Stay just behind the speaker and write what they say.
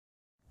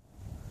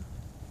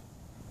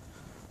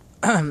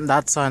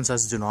That sign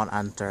says do not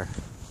enter.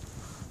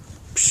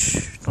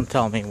 Psh, don't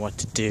tell me what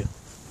to do.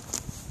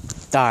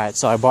 Alright,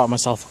 so I bought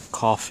myself a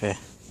coffee.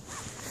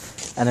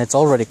 And it's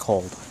already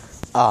cold.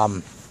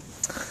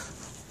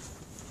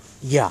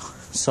 Yeah,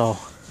 so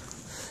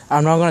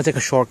I'm not gonna take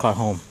a shortcut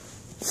home.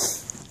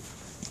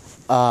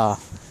 I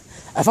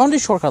found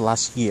this shortcut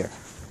last year.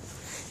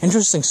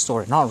 Interesting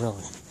story, not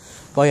really.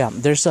 But yeah,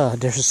 there's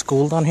a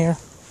school down here.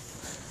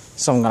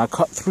 So I'm gonna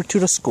cut through to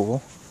the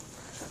school,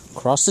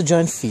 cross the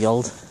giant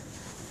field,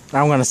 and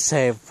I'm gonna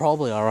save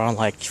probably around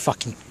like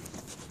fucking,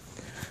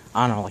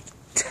 I don't know, like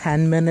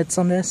 10 minutes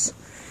on this.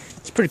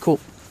 It's pretty cool.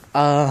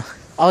 I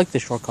like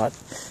this shortcut.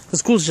 The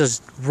school's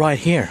just right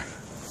here.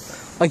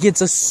 Like,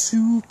 it's a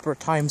super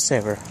time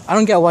saver. I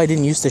don't get why I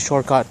didn't use this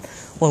shortcut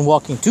when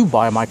walking to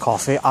buy my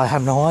coffee. I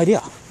have no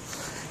idea.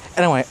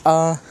 Anyway,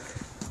 my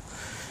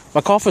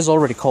coffee is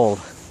already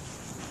cold.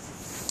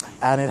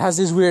 And it has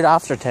this weird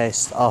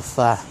aftertaste of,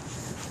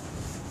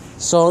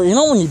 so, you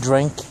know when you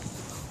drink,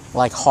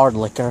 like, hard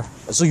liquor?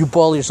 So you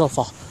boil yourself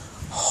a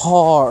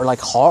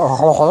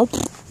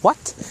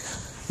what?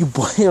 You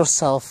boil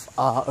yourself,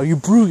 or you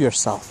brew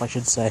yourself, I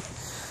should say,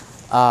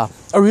 a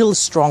really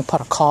strong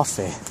pot of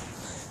coffee.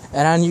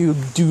 And then you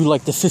do,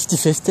 like, the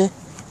 50-50.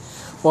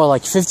 Or,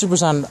 like,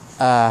 50%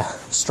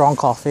 strong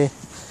coffee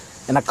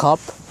in a cup.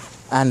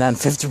 And then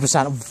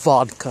 50%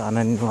 vodka. And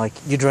then, like,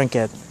 you drink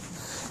it.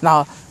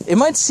 Now, it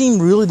might seem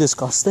really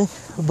disgusting,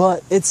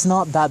 but it's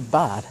not that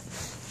bad.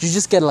 You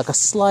just get like a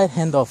slight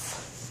hint of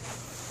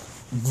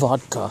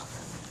vodka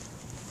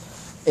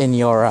in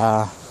your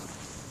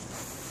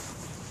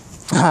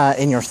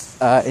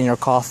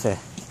coffee,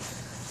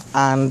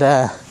 and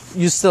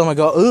you still might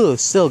go, "Ooh,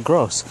 still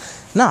gross."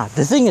 Nah,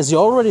 the thing is,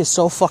 you're already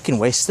so fucking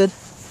wasted,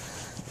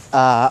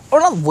 or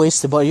not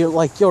wasted, but you're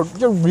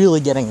really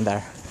getting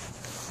there.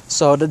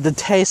 So the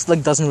taste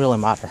like doesn't really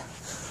matter.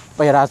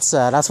 But yeah,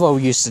 that's what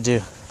we used to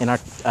do in our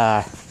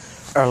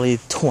early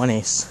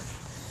 20s.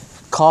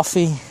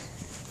 Coffee,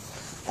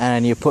 and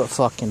then you put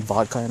fucking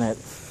vodka in it.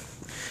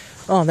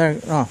 Oh,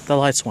 the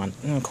lights went.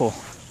 Cool.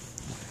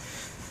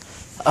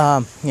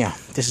 Yeah,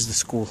 this is the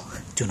school.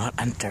 Do not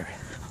enter.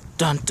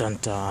 Dun dun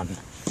dun.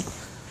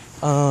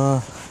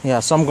 Yeah,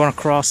 so I'm gonna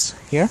cross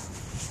here,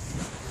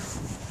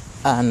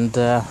 and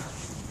that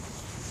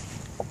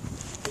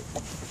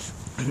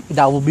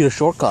will be the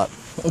shortcut.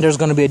 There's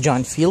gonna be a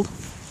giant field.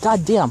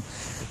 God damn,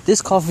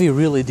 this coffee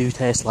really do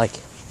taste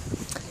like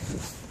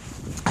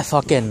a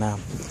fucking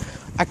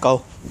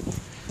echo.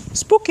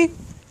 Spooky.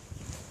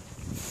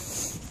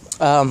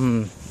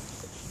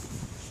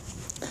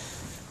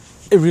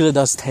 It really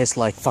does taste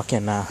like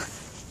fucking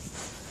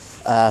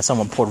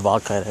someone poured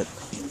vodka in it.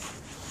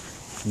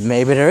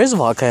 Maybe there is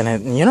vodka in it,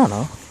 and you don't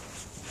know.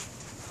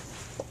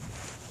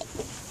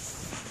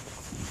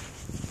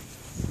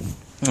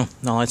 Oh,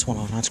 no lights went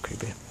on. That's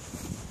creepy.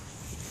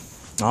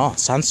 Oh,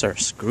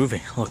 sensors,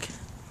 groovy. Look.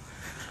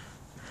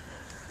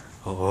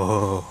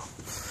 Oh,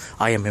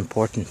 I am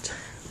important.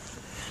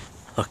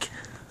 Look.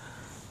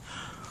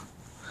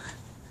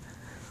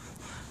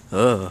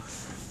 Oh.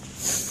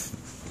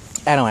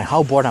 Anyway,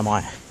 how bored am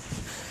I?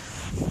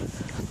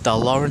 The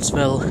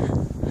Lawrenceville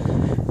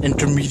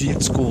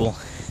Intermediate School.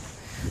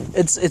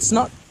 It's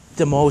not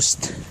the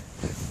most,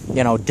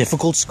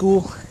 difficult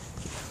school,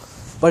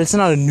 but it's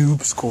not a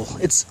noob school.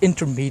 It's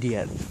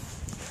intermediate.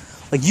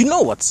 Like, you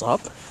know what's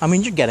up. I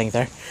mean, you're getting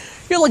there.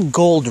 You're like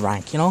gold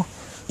rank, You're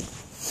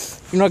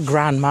not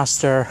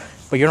grandmaster,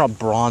 but you're not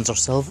bronze or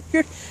silver.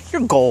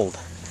 You're gold.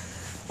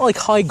 Like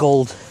high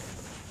gold,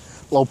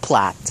 low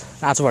plat.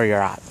 That's where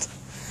you're at.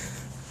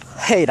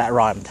 Hey, that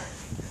rhymed.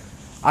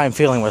 I am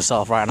feeling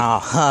myself right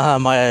now.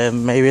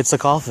 Maybe it's the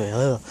coffee.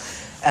 Ugh.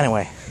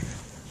 Anyway,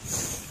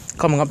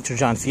 coming up to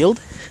John Field.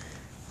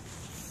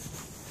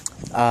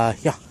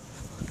 Yeah.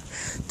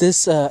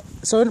 So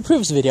in the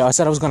previous video, I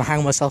said I was gonna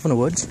hang myself in the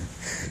woods.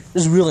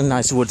 There's really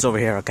nice woods over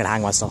here I could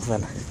hang myself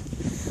in.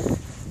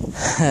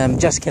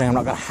 Just kidding, I'm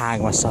not gonna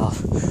hang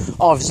myself.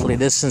 Obviously,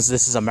 since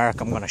this is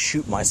America, I'm gonna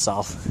shoot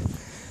myself.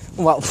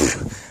 Well,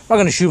 I'm not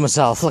gonna shoot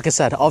myself. Like I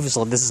said,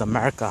 obviously, this is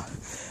America.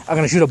 I'm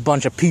gonna shoot a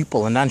bunch of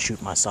people and then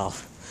shoot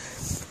myself.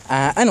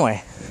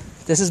 Anyway,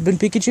 this has been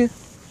Pikachu.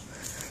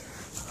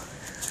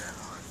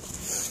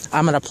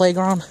 I'm at a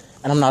playground,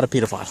 and I'm not a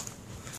pedophile.